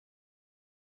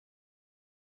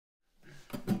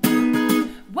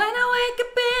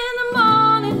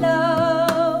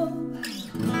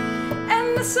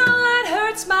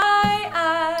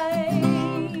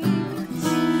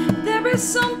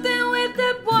was something with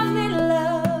that one little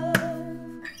love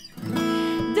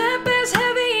that bears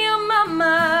heavy on my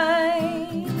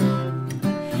mind.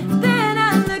 Then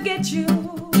I look at you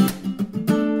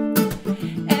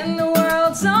and the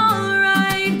world's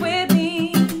alright with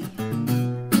me.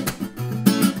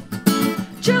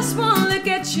 Just one look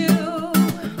at you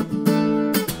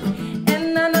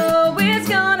and I know it's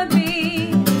gonna be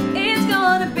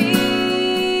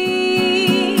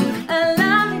a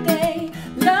lovely day,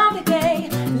 lovely day,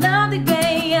 lovely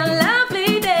day, a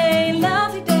lovely day,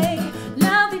 lovely day,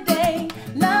 lovely day,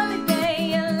 lovely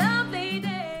day, a lovely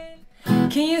day.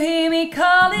 Can you hear me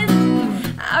calling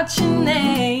out your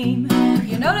name?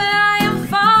 You know that I am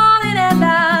falling and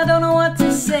I don't know what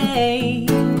to say.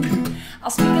 I'll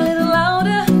speak a little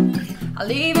louder,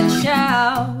 I'll even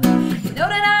shout. You know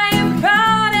that I am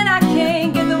proud and I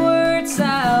can't get the words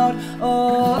out.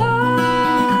 Oh,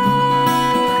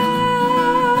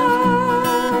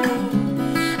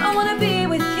 I wanna be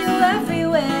with you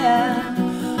everywhere.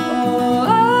 Oh,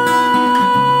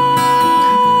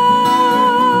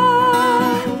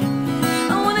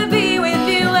 I wanna be with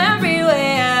you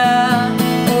everywhere.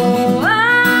 Oh,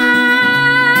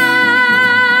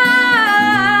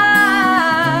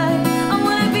 I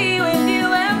wanna be with you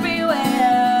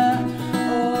everywhere.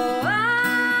 Oh,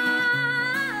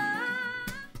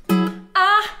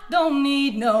 I don't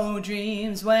need no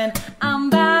dreams when I'm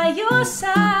by your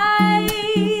side.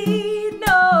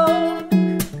 No,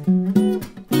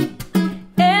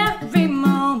 every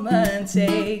moment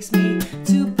takes me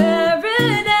to paradise.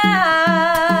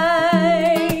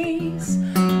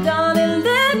 Darling,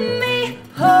 let me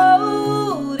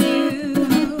hold you,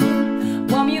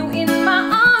 warm you in my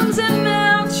arms and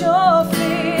melt your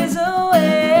fears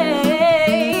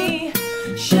away.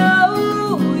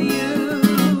 Show you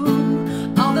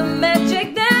all the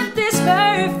magic that this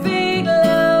perfect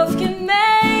love can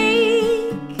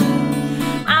make.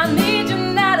 I need you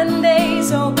night and day,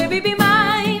 so baby be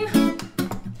mine,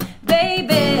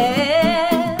 baby.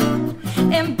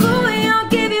 And boy, I'll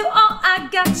give you all I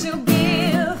got to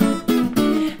give.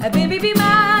 Baby be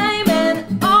mine and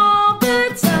all the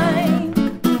time.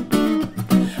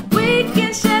 We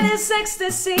can share this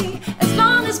ecstasy as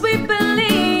long as we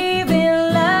believe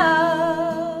in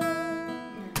love.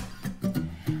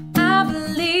 I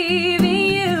believe in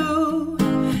you.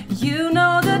 You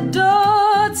know the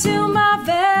door to my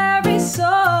very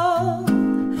soul.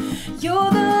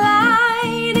 You're the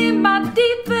light in my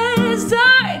deepest,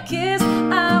 darkest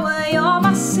hour. You're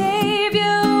my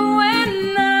savior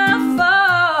when I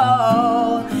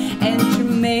fall. And you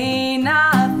may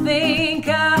not think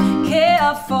I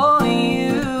care for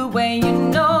you when you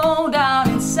know down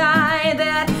inside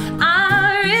that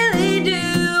I really do.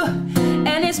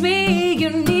 And it's me you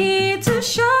need to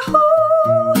show.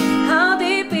 How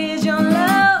deep is your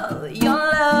love? Your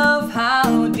love,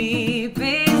 how deep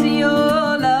is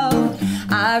your love?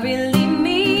 I really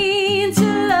mean to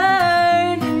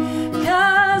learn,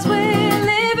 'cause we're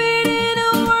living in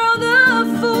a world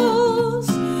of fools,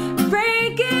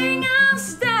 breaking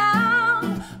us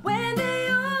down when they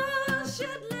all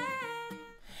should let.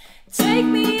 Take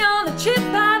me on a trip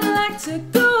I'd like to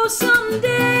go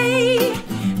someday.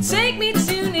 Take me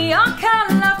to New York, I'd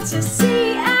love to see